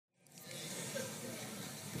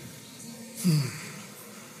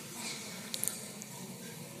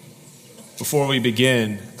Before we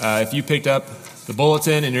begin, if you picked up the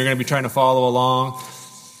bulletin and you're going to be trying to follow along,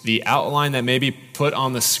 the outline that may be put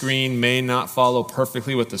on the screen may not follow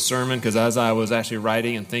perfectly with the sermon, because as I was actually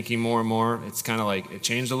writing and thinking more and more, it's kind of like it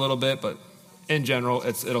changed a little bit, but in general,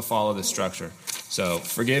 it'll follow this structure. So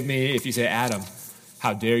forgive me if you say, Adam,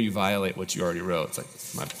 how dare you violate what you already wrote?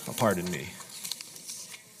 It's like, pardon me.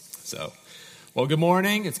 So, well, good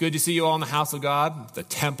morning. It's good to see you all in the house of God, the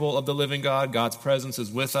temple of the living God. God's presence is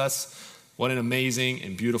with us. What an amazing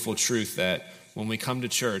and beautiful truth that when we come to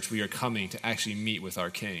church, we are coming to actually meet with our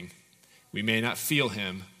King. We may not feel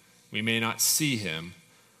him, we may not see him,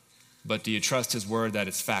 but do you trust his word that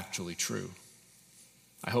it's factually true?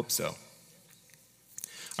 I hope so.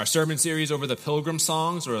 Our sermon series over the Pilgrim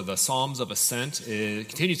Songs, or the Psalms of Ascent,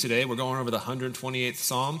 continues today. We're going over the 128th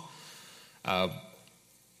Psalm.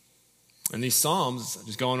 And these Psalms,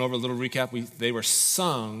 just going over a little recap, they were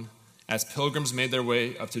sung as pilgrims made their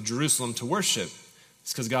way up to Jerusalem to worship.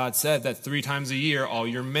 It's because God said that 3 times a year, all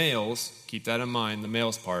your males, keep that in mind, the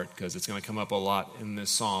males part, because it's going to come up a lot in this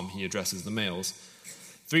psalm. He addresses the males.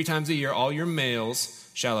 3 times a year, all your males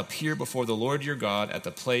shall appear before the Lord your God at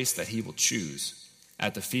the place that he will choose.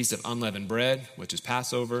 At the feast of unleavened bread, which is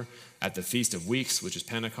Passover, at the feast of weeks, which is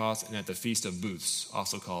Pentecost, and at the feast of booths,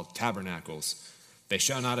 also called tabernacles. They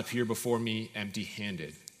shall not appear before me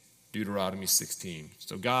empty-handed. Deuteronomy 16.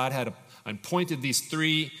 So God had appointed these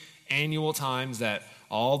 3 annual times that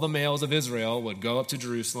all the males of Israel would go up to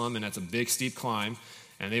Jerusalem, and that's a big, steep climb,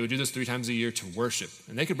 and they would do this 3 times a year to worship.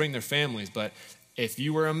 And they could bring their families, but if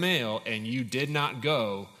you were a male and you did not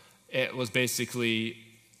go, it was basically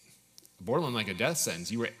borderline like a death sentence.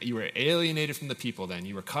 You were alienated from the people then.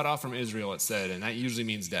 You were cut off from Israel, it said, and that usually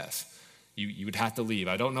means death. You would have to leave.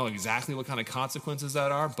 I don't know exactly what kind of consequences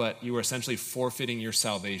that are, but you were essentially forfeiting your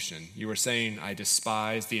salvation. You were saying, I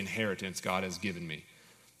despise the inheritance God has given me.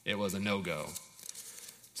 It was a no-go.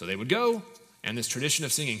 So they would go, and this tradition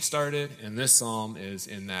of singing started, and this psalm is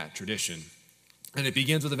in that tradition. And it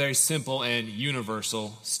begins with a very simple and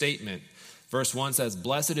universal statement. Verse 1 says,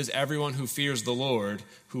 "Blessed is everyone who fears the Lord,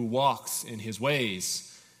 who walks in his ways."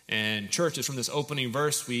 And churches, from this opening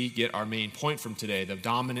verse, we get our main point from today, the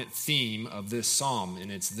dominant theme of this psalm,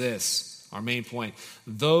 and it's this, our main point.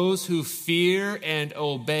 Those who fear and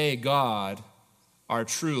obey God are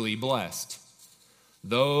truly blessed.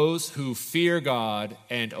 Those who fear God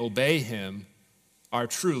and obey him are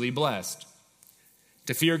truly blessed.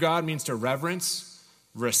 To fear God means to reverence,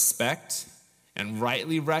 respect, and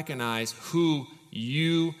rightly recognize who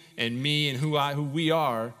you and me and who we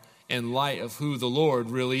are in light of who the Lord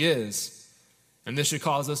really is. And this should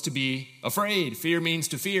cause us to be afraid. Fear means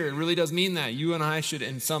to fear. It really does mean that. You and I should,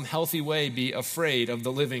 in some healthy way, be afraid of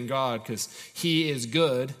the living God, because he is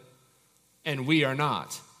good and we are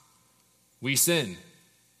not. We sin.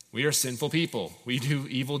 We are sinful people. We do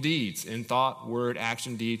evil deeds in thought, word,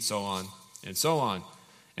 action, deed, so on and so on.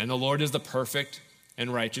 And the Lord is the perfect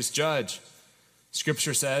and righteous judge.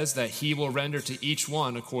 Scripture says that he will render to each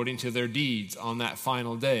one according to their deeds on that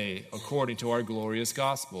final day, according to our glorious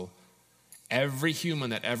gospel. Every human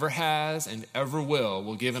that ever has and ever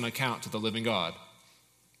will give an account to the living God.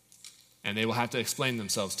 And they will have to explain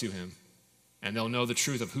themselves to him. And they'll know the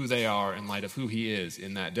truth of who they are in light of who he is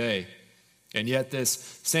in that day. And yet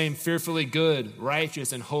this same fearfully good,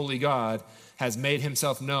 righteous, and holy God has made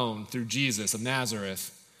himself known through Jesus of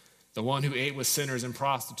Nazareth, the one who ate with sinners and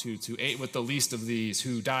prostitutes, who ate with the least of these,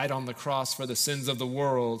 who died on the cross for the sins of the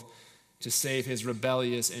world to save his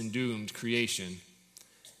rebellious and doomed creation.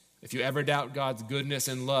 If you ever doubt God's goodness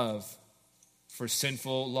and love for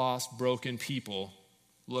sinful, lost, broken people,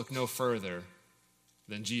 look no further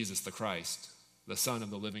than Jesus the Christ, the Son of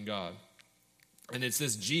the living God. And it's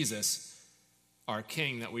this Jesus, our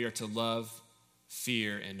King, that we are to love,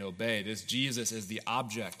 fear, and obey. This Jesus is the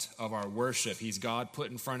object of our worship. He's God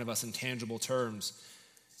put in front of us in tangible terms.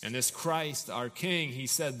 And this Christ, our King, he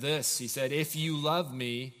said this. He said, if you love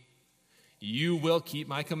me, you will keep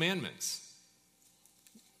my commandments.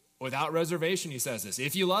 Without reservation, he says this.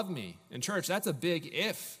 If you love me. And church, that's a big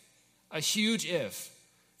if, a huge if.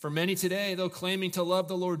 For many today, though claiming to love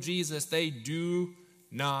the Lord Jesus, they do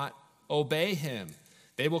not obey him.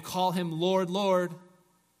 They will call him Lord, Lord,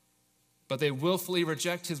 but they willfully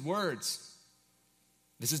reject his words.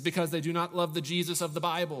 This is because they do not love the Jesus of the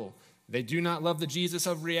Bible. They do not love the Jesus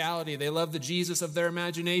of reality. They love the Jesus of their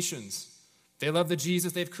imaginations. They love the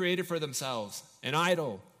Jesus they've created for themselves, an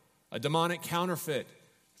idol, a demonic counterfeit.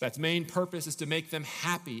 That's main purpose is to make them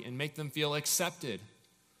happy and make them feel accepted,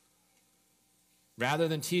 rather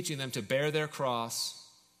than teaching them to bear their cross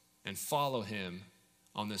and follow him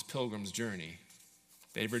on this pilgrim's journey.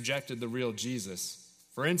 They've rejected the real Jesus.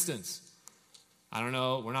 For instance, I don't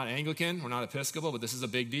know, we're not Anglican, we're not Episcopal, but this is a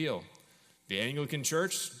big deal. The Anglican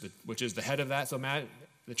Church, which is the head of that, so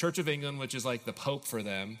the Church of England, which is like the Pope for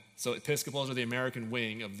them, so Episcopals are the American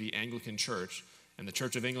wing of the Anglican Church, and the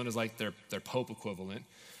Church of England is like their Pope equivalent.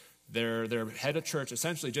 Their head of church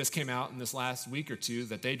essentially just came out in this last week or two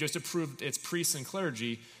that they just approved its priests and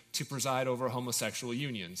clergy to preside over homosexual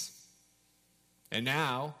unions. And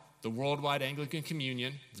now, the worldwide Anglican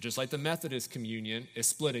Communion, just like the Methodist Communion, is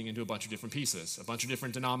splitting into a bunch of different pieces. A bunch of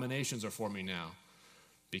different denominations are forming now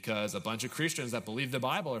because a bunch of Christians that believe the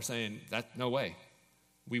Bible are saying, that no way.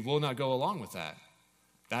 We will not go along with that.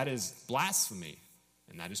 That is blasphemy,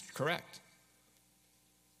 and that is correct.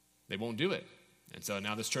 They won't do it. And so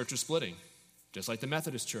now this church is splitting, just like the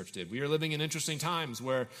Methodist Church did. We are living in interesting times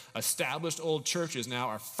where established old churches now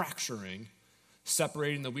are fracturing,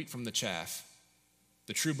 separating the wheat from the chaff.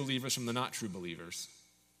 The true believers from the not true believers.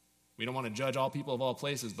 We don't want to judge all people of all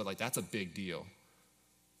places, but that's a big deal.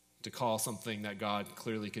 To call something that God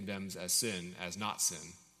clearly condemns as sin, as not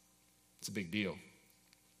sin. It's a big deal.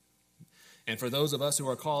 And for those of us who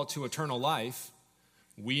are called to eternal life,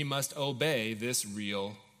 we must obey this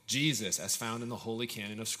real Jesus as found in the holy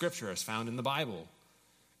canon of Scripture, as found in the Bible.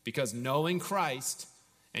 Because knowing Christ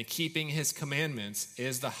and keeping his commandments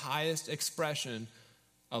is the highest expression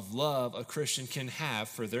of love a Christian can have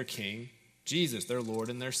for their King, Jesus, their Lord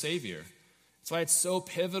and their Savior. That's why it's so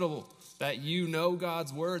pivotal that you know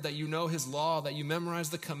God's word, that you know his law, that you memorize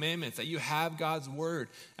the commandments, that you have God's word,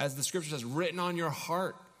 as the scripture says, written on your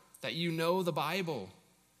heart, that you know the Bible.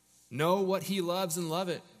 Know what he loves and love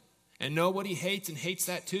it, and know what he hates and hates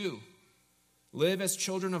that too. Live as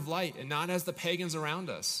children of light and not as the pagans around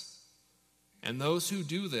us. And those who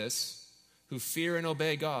do this, who fear and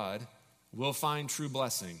obey God, will find true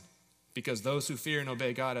blessing, because those who fear and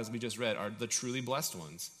obey God, as we just read, are the truly blessed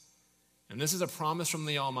ones. And this is a promise from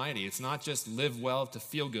the Almighty. It's not just live well to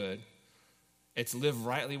feel good. It's live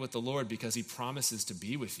rightly with the Lord because he promises to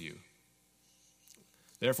be with you.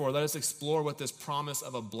 Therefore, let us explore what this promise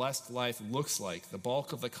of a blessed life looks like. The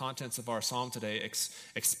bulk of the contents of our psalm today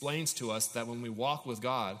explains to us that when we walk with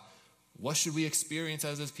God, what should we experience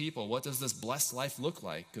as his people? What does this blessed life look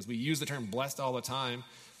like? Because we use the term blessed all the time.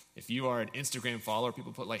 If you are an Instagram follower,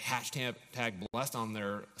 people put hashtag blessed on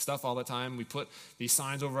their stuff all the time. We put these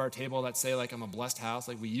signs over our table that say I'm a blessed house.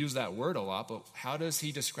 We use that word a lot, but how does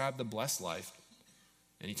he describe the blessed life?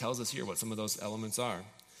 And he tells us here what some of those elements are.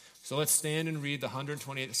 So let's stand and read the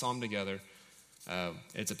 128th Psalm together.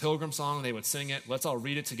 It's a pilgrim song. They would sing it. Let's all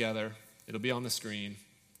read it together. It'll be on the screen.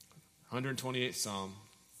 128th Psalm.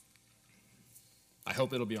 I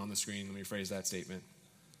hope it'll be on the screen. Let me phrase that statement.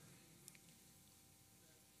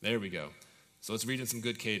 There we go. So let's read in some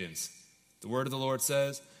good cadence. The word of the Lord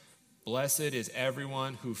says, "Blessed is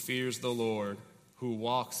everyone who fears the Lord, who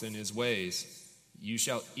walks in his ways. You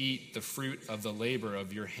shall eat the fruit of the labor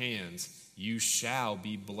of your hands. You shall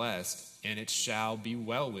be blessed, and it shall be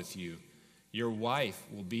well with you. Your wife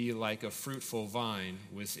will be like a fruitful vine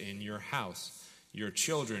within your house. Your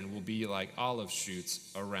children will be like olive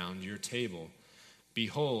shoots around your table.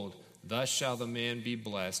 Behold, thus shall the man be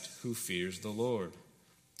blessed who fears the Lord.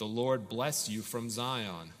 The Lord bless you from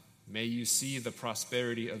Zion. May you see the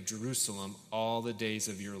prosperity of Jerusalem all the days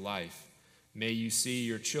of your life. May you see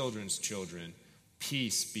your children's children.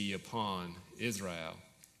 Peace be upon Israel."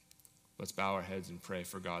 Let's bow our heads and pray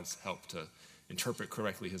for God's help to interpret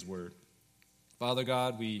correctly his word. Father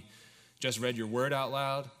God, we just read your word out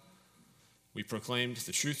loud. We proclaimed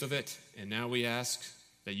the truth of it, and now we ask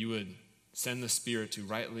that you would send the Spirit to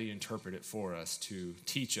rightly interpret it for us, to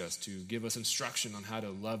teach us, to give us instruction on how to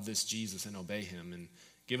love this Jesus and obey him, and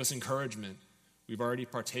give us encouragement. We've already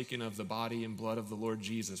partaken of the body and blood of the Lord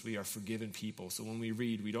Jesus. We are forgiven people. So when we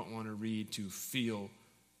read, we don't want to read to feel,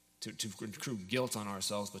 to accrue guilt on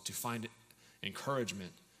ourselves, but to find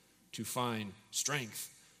encouragement, to find strength,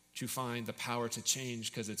 to find the power to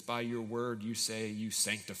change, because it's by your word you say you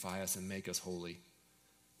sanctify us and make us holy.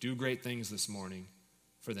 Do great things this morning.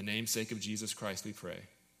 For the name's sake of Jesus Christ, we pray.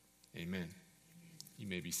 Amen. You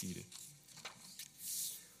may be seated.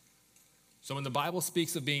 So when the Bible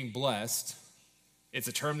speaks of being blessed, it's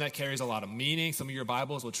a term that carries a lot of meaning. Some of your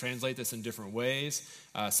Bibles will translate this in different ways.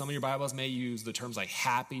 Some of your Bibles may use the terms like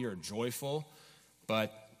happy or joyful,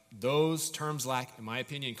 but those terms lack, in my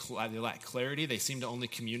opinion, they lack clarity. They seem to only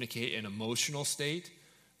communicate an emotional state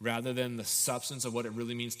rather than the substance of what it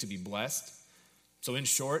really means to be blessed. So in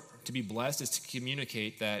short, to be blessed is to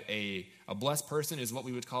communicate that a blessed person is what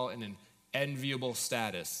we would call an enviable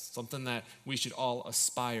status, something that we should all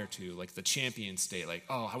aspire to, like the champion state,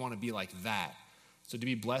 I want to be like that. So to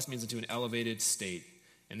be blessed means into an elevated state.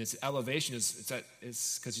 And this elevation is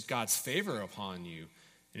because God's favor upon you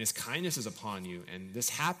and his kindness is upon you. And this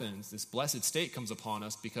happens, this blessed state comes upon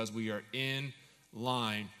us because we are in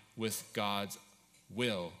line with God's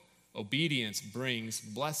will. Obedience brings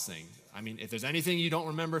blessing. I mean, if there's anything you don't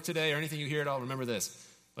remember today or anything you hear at all, remember this.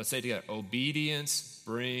 Let's say it together. Obedience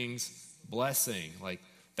brings blessing. Like,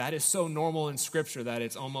 that is so normal in Scripture that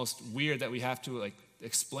it's almost weird that we have to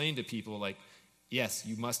explain to people yes,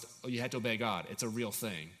 you have to obey God. It's a real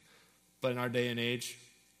thing. But in our day and age,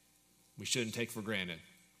 we shouldn't take for granted.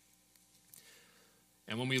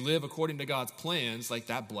 And when we live according to God's plans,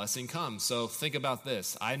 that blessing comes. So think about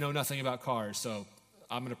this. I know nothing about cars, so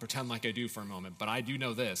I'm going to pretend like I do for a moment. But I do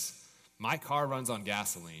know this. My car runs on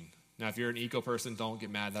gasoline. Now, if you're an eco person, don't get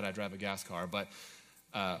mad that I drive a gas car. But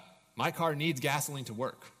my car needs gasoline to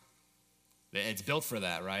work. It's built for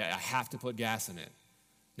that, right? I have to put gas in it.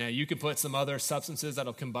 Now, you can put some other substances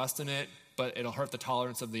that'll combust in it, but it'll hurt the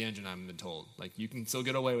tolerance of the engine, I've been told. You can still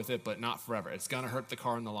get away with it, but not forever. It's going to hurt the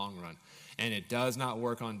car in the long run. And it does not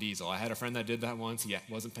work on diesel. I had a friend that did that once. He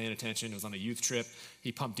wasn't paying attention. It was on a youth trip.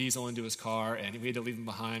 He pumped diesel into his car, and we had to leave him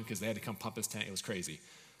behind because they had to come pump his tank. It was crazy.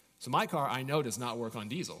 So my car, I know, does not work on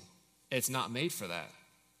diesel. It's not made for that.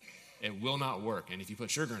 It will not work. And if you put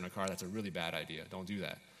sugar in a car, that's a really bad idea. Don't do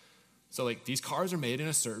that. So these cars are made in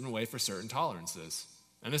a certain way for certain tolerances.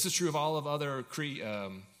 And this is true of all of other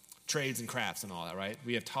trades and crafts and all that, right?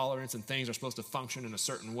 We have tolerance and things are supposed to function in a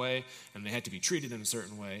certain way, and they had to be treated in a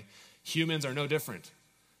certain way. Humans are no different.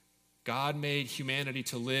 God made humanity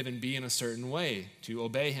to live and be in a certain way, to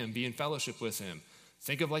obey him, be in fellowship with him.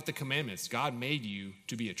 Think of the commandments. God made you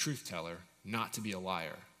to be a truth teller, not to be a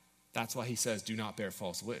liar. That's why he says, do not bear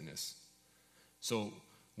false witness. So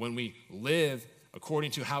when we live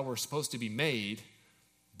according to how we're supposed to be made,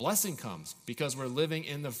 blessing comes because we're living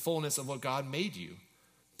in the fullness of what God made you.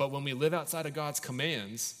 But when we live outside of God's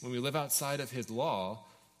commands, when we live outside of his law,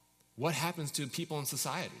 what happens to people in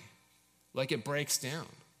society? It breaks down.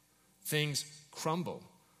 Things crumble.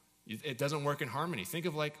 It doesn't work in harmony. Think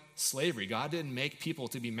of slavery. God didn't make people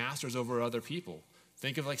to be masters over other people.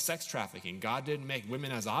 Think of sex trafficking. God didn't make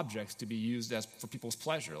women as objects to be used for people's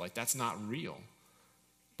pleasure. That's not real.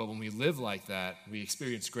 But when we live like that, we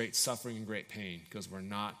experience great suffering and great pain because we're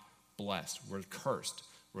not blessed. We're cursed.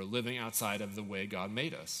 We're living outside of the way God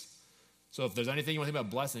made us. So if there's anything you want to think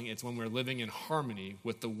about blessing, it's when we're living in harmony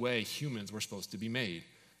with the way humans were supposed to be made.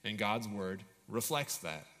 And God's word reflects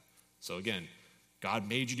that. So again, God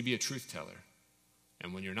made you to be a truth teller.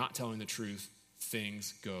 And when you're not telling the truth,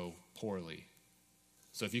 things go poorly.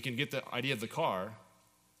 So if you can get the idea of the car,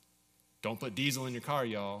 don't put diesel in your car,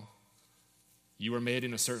 y'all. You were made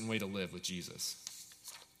in a certain way to live with Jesus.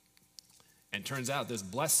 And turns out this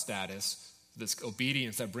blessed status, this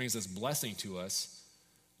obedience that brings this blessing to us,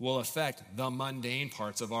 will affect the mundane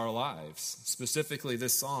parts of our lives. Specifically,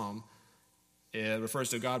 this psalm, it refers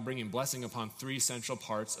to God bringing blessing upon three central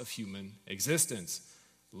parts of human existence.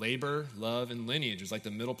 Labor, love, and lineage is the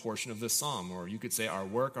middle portion of this psalm, or you could say our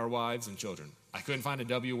work, our wives, and children. I couldn't find a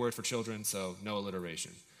W word for children, so no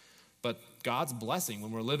alliteration. But God's blessing,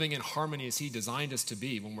 when we're living in harmony as he designed us to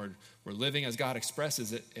be, when we're living as God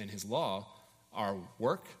expresses it in his law, our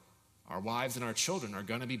work, our wives, and our children are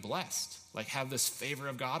going to be blessed, have this favor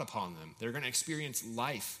of God upon them. They're going to experience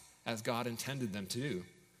life as God intended them to do.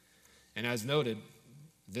 And as noted,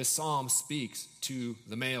 this psalm speaks to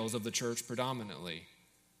the males of the church predominantly.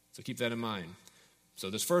 So keep that in mind. So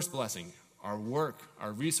this first blessing, our work,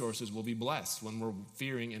 our resources will be blessed when we're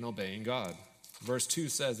fearing and obeying God. Verse 2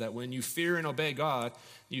 says that when you fear and obey God,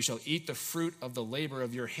 you shall eat the fruit of the labor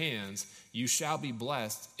of your hands. You shall be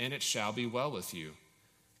blessed, and it shall be well with you.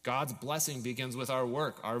 God's blessing begins with our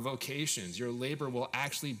work, our vocations. Your labor will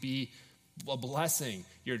actually be a blessing.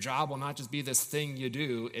 Your job will not just be this thing you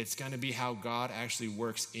do. It's going to be how God actually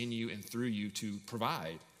works in you and through you to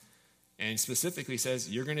provide. And specifically says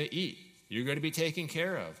you're going to eat. You're going to be taken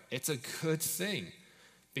care of. It's a good thing.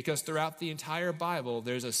 Because throughout the entire Bible,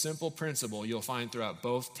 there's a simple principle you'll find throughout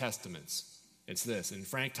both testaments. It's this, and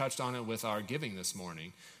Frank touched on it with our giving this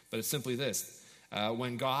morning, but it's simply this.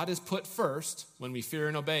 When God is put first, when we fear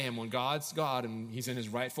and obey him, when God's God and he's in his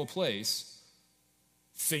rightful place,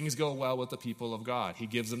 things go well with the people of God. He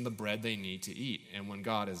gives them the bread they need to eat. And when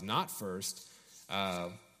God is not first,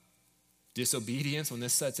 disobedience, when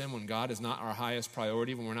this sets in, when God is not our highest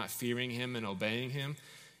priority, when we're not fearing him and obeying him,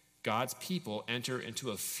 God's people enter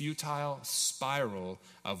into a futile spiral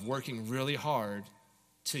of working really hard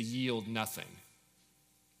to yield nothing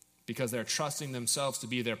because they're trusting themselves to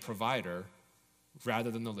be their provider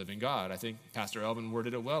rather than the living God. I think Pastor Elvin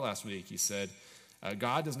worded it well last week. He said,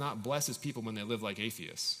 God does not bless his people when they live like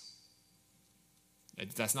atheists.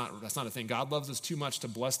 That's not a thing. God loves us too much to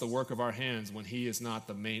bless the work of our hands when he is not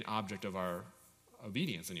the main object of our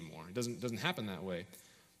obedience anymore. It doesn't happen that way.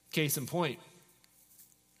 Case in point,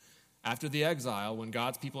 after the exile, when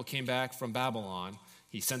God's people came back from Babylon,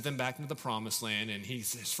 he sent them back into the promised land, and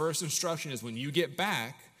his first instruction is when you get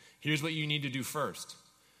back, here's what you need to do first.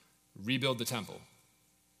 Rebuild the temple.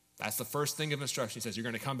 That's the first thing of instruction. He says you're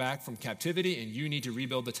going to come back from captivity and you need to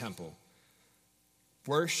rebuild the temple.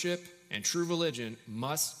 Worship and true religion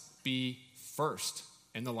must be first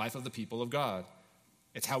in the life of the people of God.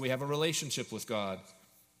 It's how we have a relationship with God.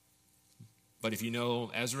 But if you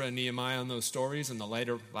know Ezra and Nehemiah and those stories and the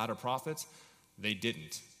latter prophets, they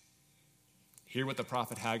didn't. Hear what the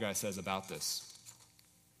prophet Haggai says about this.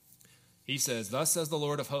 He says, "Thus says the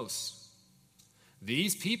Lord of hosts,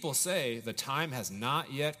 these people say the time has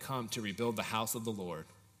not yet come to rebuild the house of the Lord."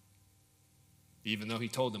 Even though he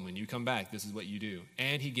told them, when you come back, this is what you do.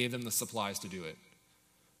 And he gave them the supplies to do it.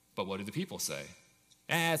 But what do the people say?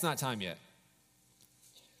 It's not time yet.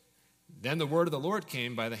 Then the word of the Lord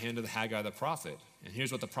came by the hand of the Haggai the prophet. And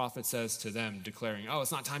here's what the prophet says to them, declaring,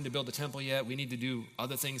 it's not time to build the temple yet. We need to do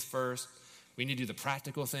other things first. We need to do the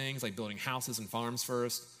practical things like building houses and farms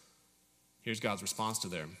first. Here's God's response to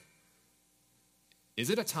them. "Is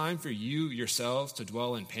it a time for you yourselves to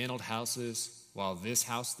dwell in paneled houses while this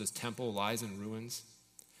house, this temple, lies in ruins?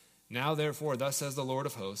 Now therefore, thus says the Lord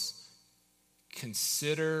of hosts,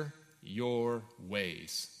 consider your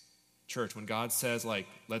ways." Church, when God says,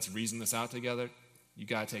 let's reason this out together, you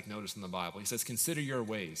got to take notice in the Bible. He says, consider your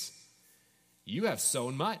ways. You have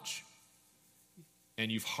sown much,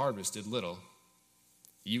 and you've harvested little.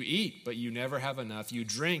 You eat, but you never have enough. You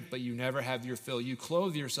drink, but you never have your fill. You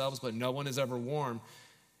clothe yourselves, but no one is ever warm.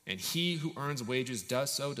 And he who earns wages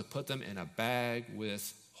does so to put them in a bag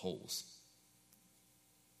with holes.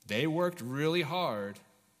 They worked really hard,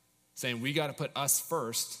 saying, we got to put us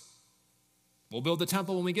first. We'll build the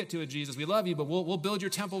temple when we get to it, Jesus. We love you, but we'll build your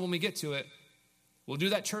temple when we get to it. We'll do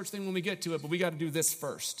that church thing when we get to it, but we got to do this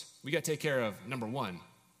first. We got to take care of number one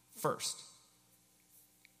first.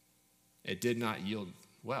 It did not yield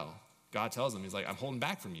well. God tells them, he's like, I'm holding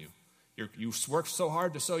back from you. You work so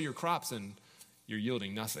hard to sow your crops and you're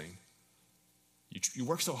yielding nothing. You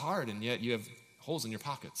work so hard and yet you have holes in your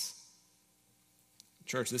pockets.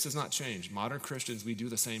 Church, this has not changed. Modern Christians, we do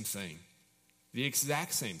the same thing. The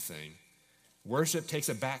exact same thing. Worship takes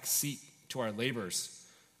a back seat to our labors.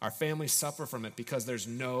 Our families suffer from it because there's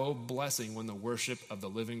no blessing when the worship of the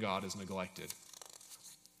living God is neglected.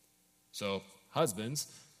 So, husbands,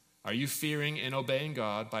 are you fearing and obeying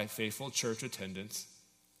God by faithful church attendance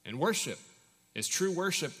and worship? Is true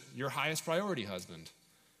worship your highest priority, husband?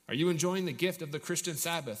 Are you enjoying the gift of the Christian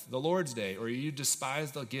Sabbath, the Lord's Day, or you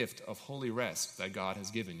despise the gift of holy rest that God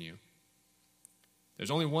has given you?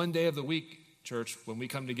 There's only one day of the week, church, when we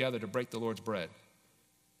come together to break the Lord's bread.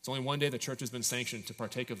 It's only one day the church has been sanctioned to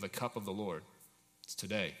partake of the cup of the Lord. It's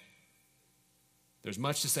today. There's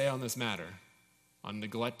much to say on this matter, on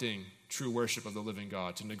neglecting true worship of the living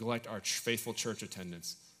God, to neglect our faithful church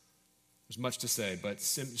attendance. There's much to say, but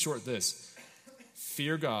in short this,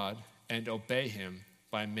 fear God and obey him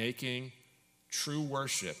by making true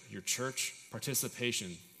worship, your church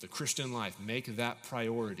participation, the Christian life, make that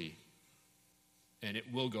priority, and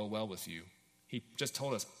it will go well with you. He just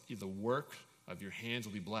told us the work of your hands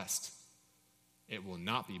will be blessed. It will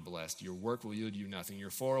not be blessed. Your work will yield you nothing. Your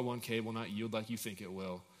 401k will not yield like you think it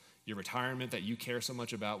will. Your retirement that you care so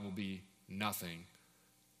much about will be nothing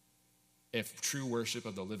if true worship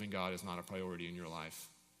of the living God is not a priority in your life.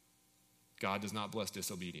 God does not bless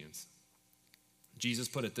disobedience. Jesus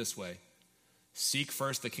put it this way: seek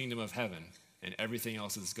first the kingdom of heaven, and everything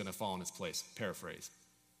else is going to fall in its place. Paraphrase.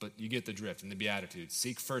 But you get the drift and the Beatitudes.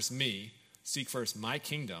 Seek first me, seek first my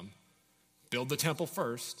kingdom, build the temple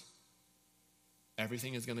first.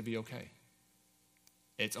 Everything is going to be okay.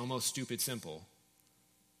 It's almost stupid simple.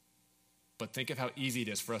 But think of how easy it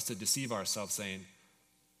is for us to deceive ourselves saying,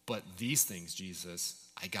 but these things, Jesus,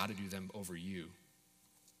 I got to do them over you.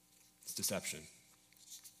 It's deception.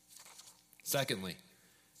 Secondly,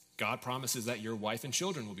 God promises that your wife and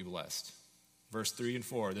children will be blessed. Verse 3 and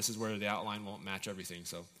 4, this is where the outline won't match everything,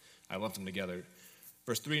 so I lumped them together.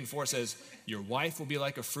 Verse 3 and 4 says, your wife will be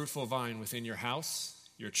like a fruitful vine within your house.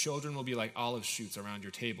 Your children will be like olive shoots around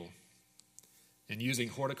your table. And using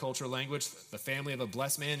horticulture language, the family of a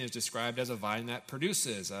blessed man is described as a vine that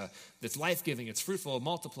produces. It's life-giving, it's fruitful, it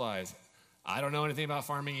multiplies. I don't know anything about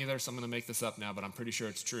farming either, so I'm going to make this up now, but I'm pretty sure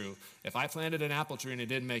it's true. If I planted an apple tree and it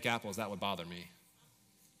didn't make apples, that would bother me.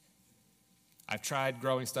 I've tried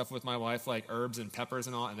growing stuff with my wife, like herbs and peppers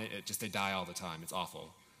and all, and they die all the time. It's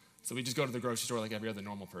awful. So we just go to the grocery store like every other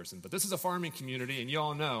normal person. But this is a farming community, and you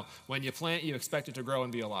all know when you plant, you expect it to grow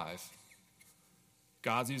and be alive.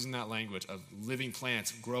 God's using that language of living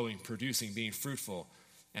plants, growing, producing, being fruitful.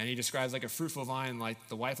 And he describes like a fruitful vine, like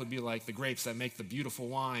the wife would be like the grapes that make the beautiful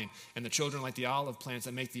wine, and the children like the olive plants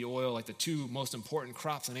that make the oil, like the two most important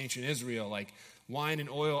crops in ancient Israel. Like wine and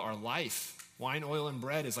oil are life. Wine, oil, and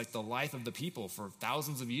bread is like the life of the people for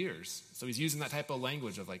thousands of years. So he's using that type of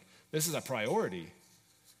language of like, this is a priority.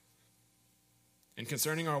 And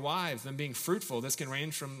concerning our wives, them being fruitful, this can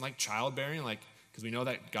range from like childbearing, like because we know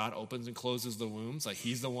that God opens and closes the wombs, like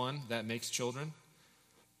he's the one that makes children.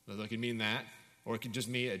 So it can mean that. Or it can just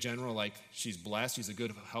mean a general, like she's blessed, she's a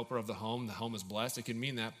good helper of the home is blessed. It can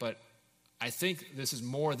mean that. But I think this is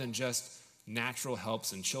more than just natural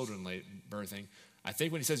helps in children birthing. I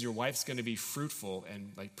think when he says your wife's going to be fruitful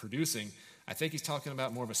and like producing, I think he's talking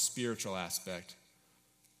about more of a spiritual aspect.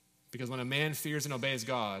 Because when a man fears and obeys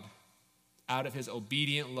God, out of his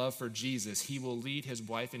obedient love for Jesus, he will lead his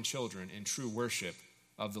wife and children in true worship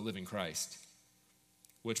of the living Christ,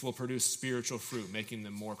 which will produce spiritual fruit, making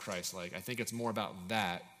them more Christ-like. I think it's more about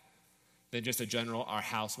that than just a general, our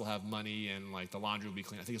house will have money and like the laundry will be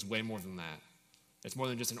clean. I think it's way more than that. It's more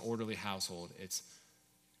than just an orderly household. It's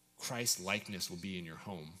Christ-likeness will be in your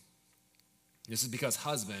home. This is because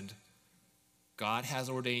husband, God has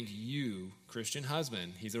ordained you, Christian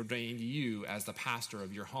husband, he's ordained you as the pastor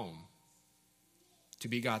of your home to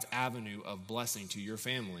be God's avenue of blessing to your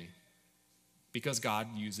family. Because God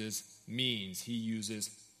uses means, he uses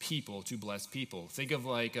people to bless people. Think of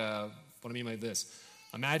like, what I mean by this.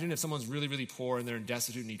 Imagine if someone's really, really poor and they're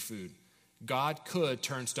destitute and need food. God could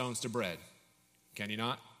turn stones to bread. Can he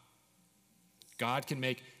not? God can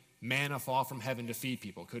make manna fall from heaven to feed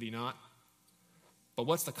people. Could he not? But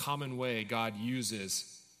what's the common way God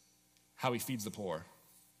uses how he feeds the poor?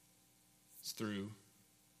 It's through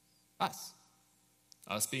us.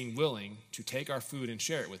 Us being willing to take our food and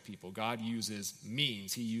share it with people. God uses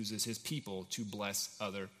means. He uses his people to bless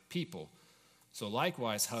other people. So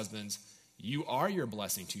likewise, husbands, you are your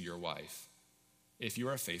blessing to your wife if you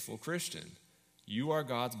are a faithful Christian. You are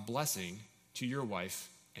God's blessing to your wife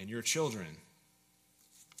and your children.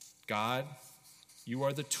 God, you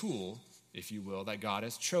are the tool, if you will, that God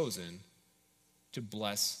has chosen to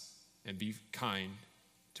bless and be kind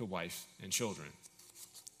to wife and children.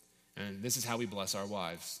 And this is how we bless our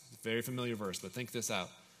wives. Very familiar verse, but think this out.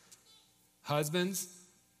 Husbands,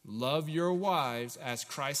 love your wives as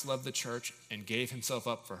Christ loved the church and gave himself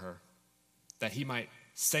up for her, that he might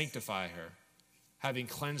sanctify her, having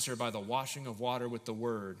cleansed her by the washing of water with the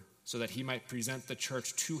word, so that he might present the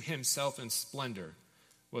church to himself in splendor,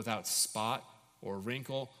 without spot or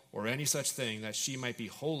wrinkle or any such thing, that she might be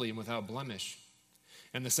holy and without blemish.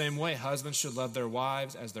 In the same way, husbands should love their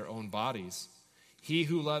wives as their own bodies. He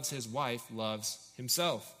who loves his wife loves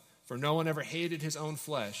himself. For no one ever hated his own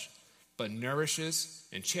flesh, but nourishes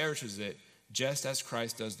and cherishes it, just as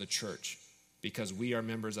Christ does the church, because we are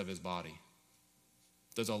members of his body.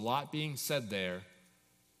 There's a lot being said there,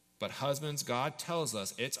 but husbands, God tells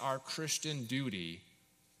us it's our Christian duty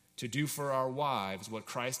to do for our wives what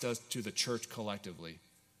Christ does to the church collectively.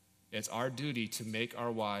 It's our duty to make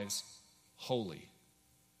our wives holy,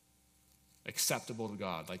 acceptable to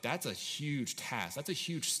God. Like, that's a huge task. That's a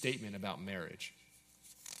huge statement about marriage.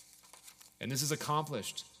 And this is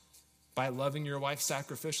accomplished by loving your wife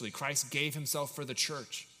sacrificially. Christ gave himself for the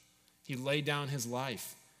church. He laid down his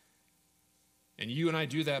life. And you and I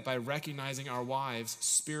do that by recognizing our wives'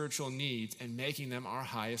 spiritual needs and making them our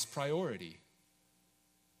highest priority.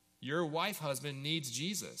 Your wife, husband, needs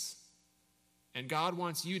Jesus. And God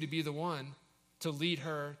wants you to be the one to lead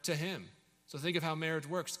her to him. So think of how marriage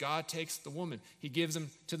works. God takes the woman. He gives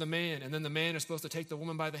him to the man. And then the man is supposed to take the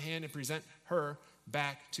woman by the hand and present her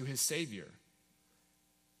back to his Savior.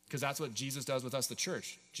 Because that's what Jesus does with us, the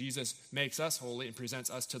church. Jesus makes us holy and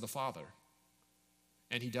presents us to the Father.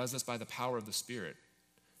 And he does this by the power of the Spirit.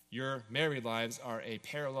 Your married lives are a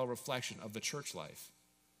parallel reflection of the church life.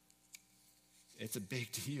 It's a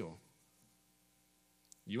big deal.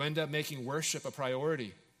 You end up making worship a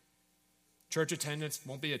priority. Church attendance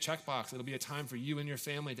won't be a checkbox. It'll be a time for you and your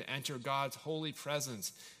family to enter God's holy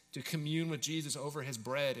presence, to commune with Jesus over his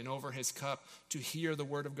bread and over his cup, to hear the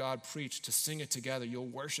word of God preached, to sing it together. You'll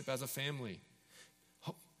worship as a family.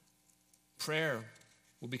 Prayer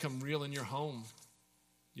will become real in your home.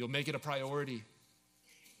 You'll make it a priority.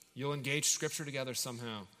 You'll engage Scripture together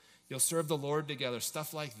somehow. You'll serve the Lord together,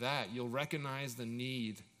 stuff like that. You'll recognize the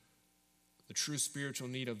need, the true spiritual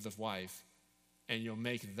need of the wife, and you'll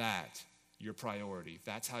make that your priority.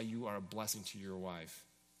 That's how you are a blessing to your wife.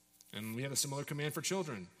 And we have a similar command for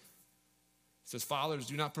children. It says, fathers,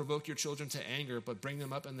 do not provoke your children to anger, but bring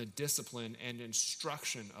them up in the discipline and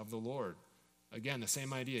instruction of the Lord. Again, the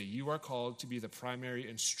same idea. You are called to be the primary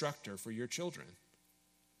instructor for your children.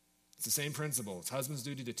 It's the same principle. It's husband's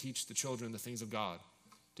duty to teach the children the things of God,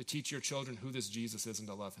 to teach your children who this Jesus is and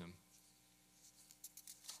to love him.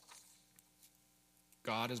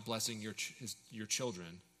 God is blessing your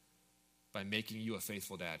children by making you a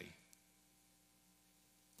faithful daddy.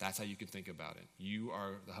 That's how you can think about it. You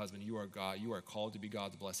are the husband. You are God. You are called to be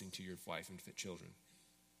God's blessing to your wife and children.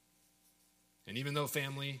 And even though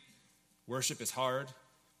family worship is hard,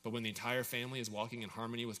 but when the entire family is walking in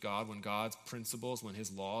harmony with God, when God's principles, when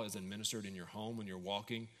his law is administered in your home, when you're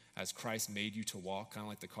walking as Christ made you to walk, kind of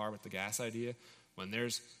like the car with the gas idea, when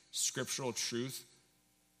there's scriptural truth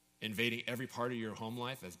invading every part of your home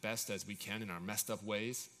life as best as we can in our messed up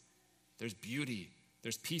ways, there's beauty.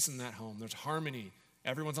 There's peace in that home. There's harmony.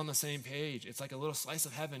 Everyone's on the same page. It's like a little slice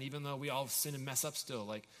of heaven, even though we all sin and mess up still.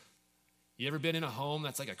 Like, you ever been in a home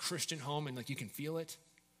that's like a Christian home and like you can feel it?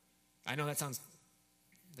 I know that sounds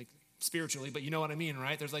like spiritually, but you know what I mean,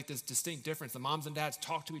 right? There's like this distinct difference. The moms and dads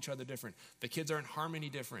talk to each other different. The kids are in harmony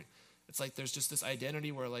different. It's like there's just this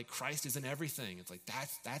identity where like Christ is in everything. It's like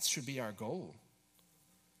that should be our goal.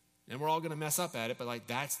 And we're all going to mess up at it, but like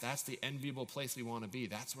that's the enviable place we want to be.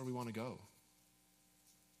 That's where we want to go.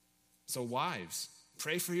 So wives,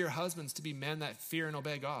 pray for your husbands to be men that fear and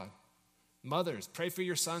obey God. Mothers, pray for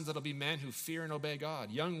your sons that'll be men who fear and obey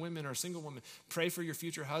God. Young women or single women, pray for your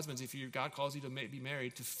future husbands, if God calls you to be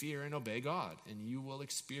married, to fear and obey God. And you will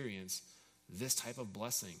experience this type of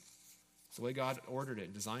blessing. It's the way God ordered it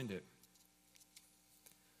and designed it.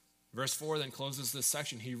 Verse 4 then closes this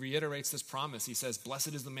section. He reiterates this promise. He says,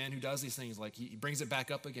 blessed is the man who does these things. Like he brings it back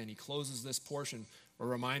up again. He closes this portion, a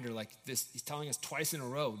reminder like this. He's telling us twice in a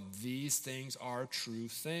row, these things are true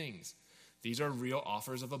things. These are real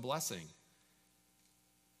offers of a blessing.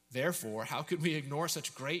 Therefore, how could we ignore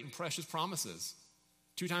such great and precious promises?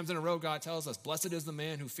 2 times in a row, God tells us, blessed is the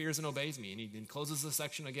man who fears and obeys me. And he then closes the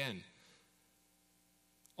section again.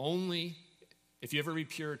 Only, if you ever read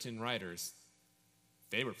Puritan writers,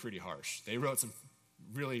 they were pretty harsh. They wrote some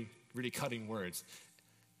really, really cutting words.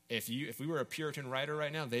 If we were a Puritan writer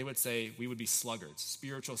right now, they would say we would be sluggards,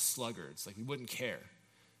 spiritual sluggards. Like we wouldn't care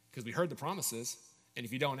because we heard the promises, and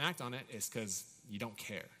if you don't act on it, it's because you don't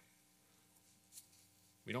care.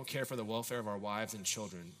 We don't care for the welfare of our wives and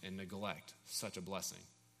children and neglect such a blessing.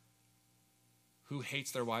 Who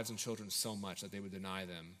hates their wives and children so much that they would deny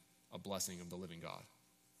them a blessing of the living God?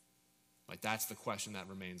 Like that's the question that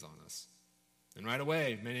remains on us. And right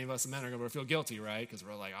away, many of us men are going to feel guilty, right? Because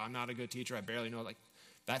we're like, I'm not a good teacher. I barely know. Like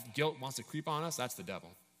that guilt wants to creep on us. That's the devil.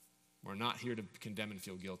 We're not here to condemn and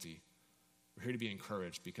feel guilty. We're here to be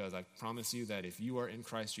encouraged because I promise you that if you are in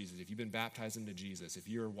Christ Jesus, if you've been baptized into Jesus, if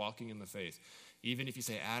you're walking in the faith, even if you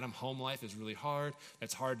say, Adam, home life is really hard.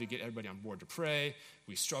 It's hard to get everybody on board to pray.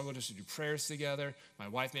 We struggle just to do prayers together. My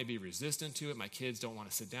wife may be resistant to it. My kids don't want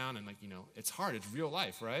to sit down. And it's hard. It's real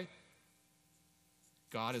life, right?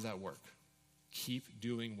 God is at work. Keep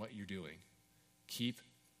doing what you're doing. Keep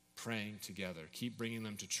praying together. Keep bringing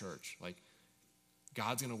them to church. Like,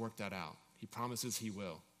 God's going to work that out. He promises he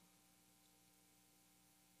will.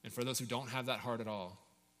 And for those who don't have that heart at all,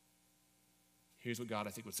 here's what God, I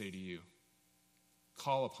think, would say to you.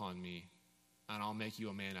 Call upon me, and I'll make you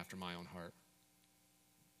a man after my own heart.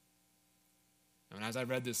 And as I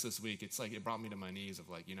read this week, it's like it brought me to my knees of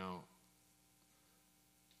like,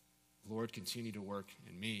 Lord, continue to work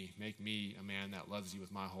in me. Make me a man that loves you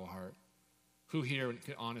with my whole heart. Who here in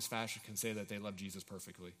honest fashion can say that they love Jesus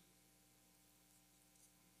perfectly?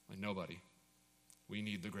 Like nobody. We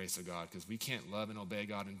need the grace of God because we can't love and obey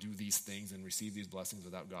God and do these things and receive these blessings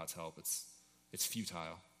without God's help. It's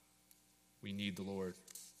futile. We need the Lord.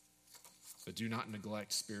 But do not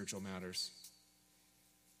neglect spiritual matters.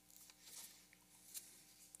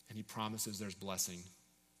 And he promises there's blessing.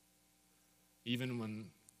 Even when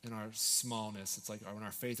in our smallness, it's like when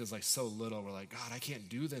our faith is like so little, we're like, God, I can't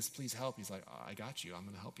do this. Please help. He's like, I got you. I'm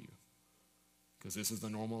going to help you. Because this is the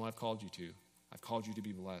normal I've called you to. I've called you to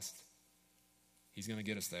be blessed. He's going to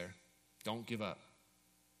get us there. Don't give up.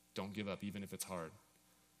 Don't give up, even if it's hard.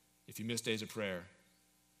 If you miss days of prayer,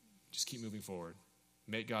 just keep moving forward.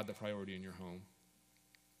 Make God the priority in your home.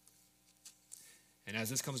 And as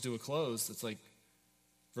this comes to a close, it's like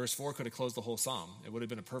verse 4 could have closed the whole psalm. It would have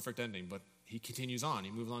been a perfect ending, but he continues on.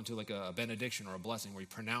 He moves on to like a benediction or a blessing where he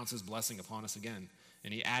pronounces blessing upon us again.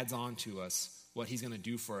 And he adds on to us what he's going to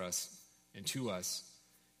do for us and to us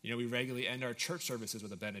We regularly end our church services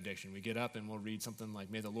with a benediction. We get up and we'll read something like,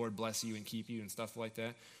 may the Lord bless you and keep you and stuff like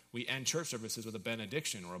that. We end church services with a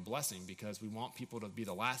benediction or a blessing because we want people to be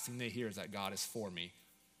the last thing they hear is that God is for me.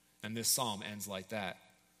 And this psalm ends like that.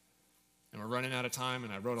 And we're running out of time,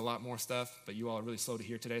 and I wrote a lot more stuff, but you all are really slow to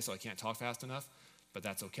hear today, so I can't talk fast enough, but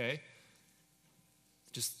that's okay.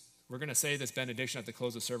 We're going to say this benediction at the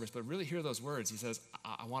close of service, but really hear those words. He says,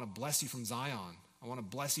 I want to bless you from Zion. I want to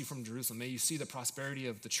bless you from Jerusalem. May you see the prosperity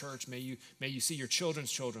of the church. May you see your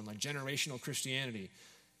children's children, like generational Christianity,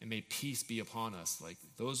 and may peace be upon us. Like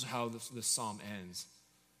those are how this psalm ends.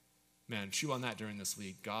 Man, chew on that during this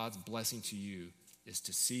week. God's blessing to you is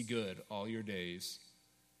to see good all your days,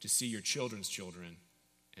 to see your children's children,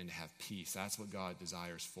 and to have peace. That's what God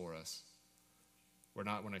desires for us. We're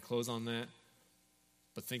not going to close on that,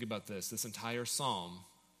 but think about this. This entire psalm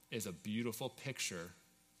is a beautiful picture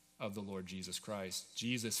of the Lord Jesus Christ.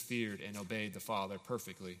 Jesus feared and obeyed the Father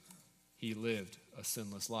perfectly. He lived a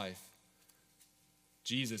sinless life.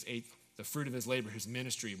 Jesus ate the fruit of his labor, his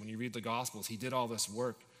ministry. When you read the Gospels, he did all this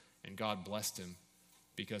work, and God blessed him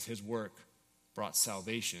because his work brought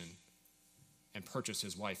salvation and purchased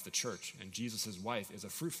his wife, the church. And Jesus' wife is a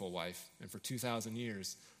fruitful wife. And for 2,000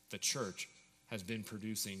 years, the church has been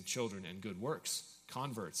producing children and good works,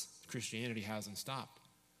 converts. Christianity hasn't stopped.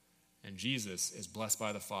 And Jesus is blessed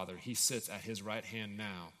by the Father. He sits at his right hand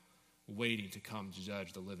now, waiting to come to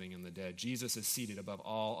judge the living and the dead. Jesus is seated above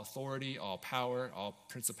all authority, all power, all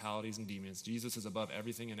principalities and demons. Jesus is above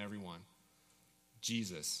everything and everyone.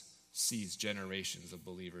 Jesus sees generations of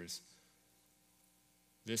believers.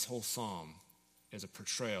 This whole psalm is a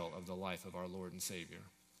portrayal of the life of our Lord and Savior.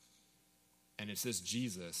 And it's this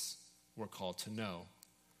Jesus we're called to know.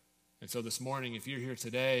 And so this morning, if you're here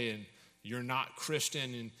today and you're not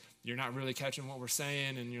Christian and you're not really catching what we're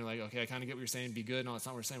saying and you're like, okay, I kind of get what you're saying, be good. No, that's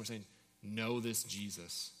not what we're saying. We're saying, know this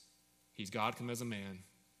Jesus. He's God come as a man.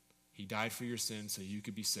 He died for your sins so you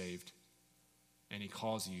could be saved. And he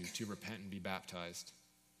calls you to repent and be baptized,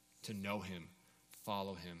 to know him,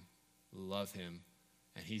 follow him, love him.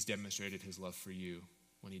 And he's demonstrated his love for you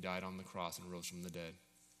when he died on the cross and rose from the dead.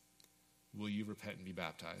 Will you repent and be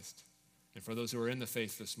baptized? And for those who are in the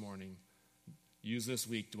faith this morning, use this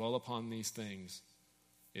week, dwell upon these things.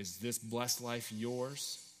 Is this blessed life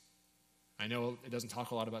yours? I know it doesn't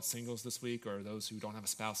talk a lot about singles this week or those who don't have a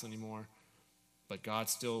spouse anymore, but God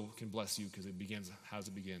still can bless you because it begins, how does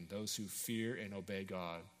it begin? Those who fear and obey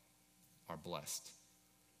God are blessed.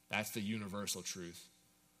 That's the universal truth.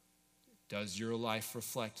 Does your life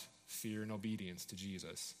reflect fear and obedience to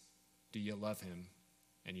Jesus? Do you love him?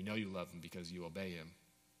 And you know you love him because you obey him.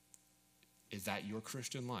 Is that your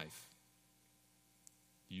Christian life?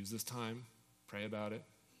 Use this time, pray about it.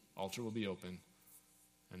 Altar will be open.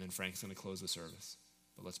 And then Frank's going to close the service.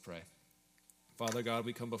 But let's pray. Father God,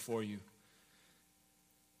 we come before you.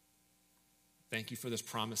 Thank you for this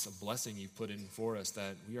promise of blessing you've put in for us,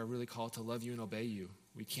 that we are really called to love you and obey you.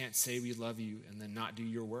 We can't say we love you and then not do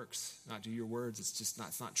your works, not do your words.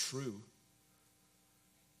 It's not true.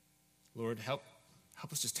 Lord, help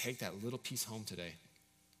us just take that little piece home today.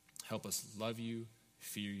 Help us love you,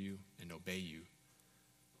 fear you, and obey you.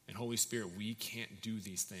 And Holy Spirit, we can't do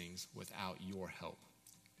these things without your help.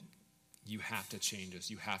 You have to change us.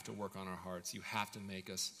 You have to work on our hearts. You have to make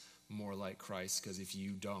us more like Christ, because if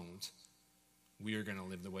you don't, we are going to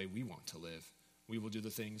live the way we want to live. We will do the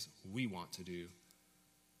things we want to do.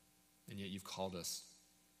 And yet you've called us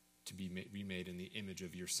to be remade in the image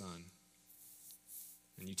of your Son.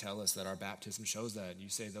 And you tell us that our baptism shows that. You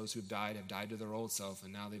say those who have died to their old self,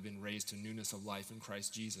 and now they've been raised to newness of life in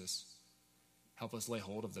Christ Jesus. Help us lay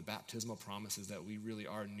hold of the baptismal promises that we really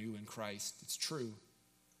are new in Christ. It's true.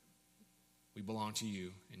 We belong to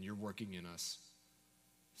you, and you're working in us.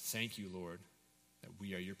 Thank you, Lord, that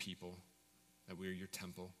we are your people, that we are your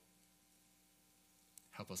temple.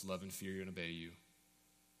 Help us love and fear you and obey you.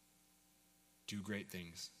 Do great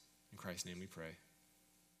things. In Christ's name we pray.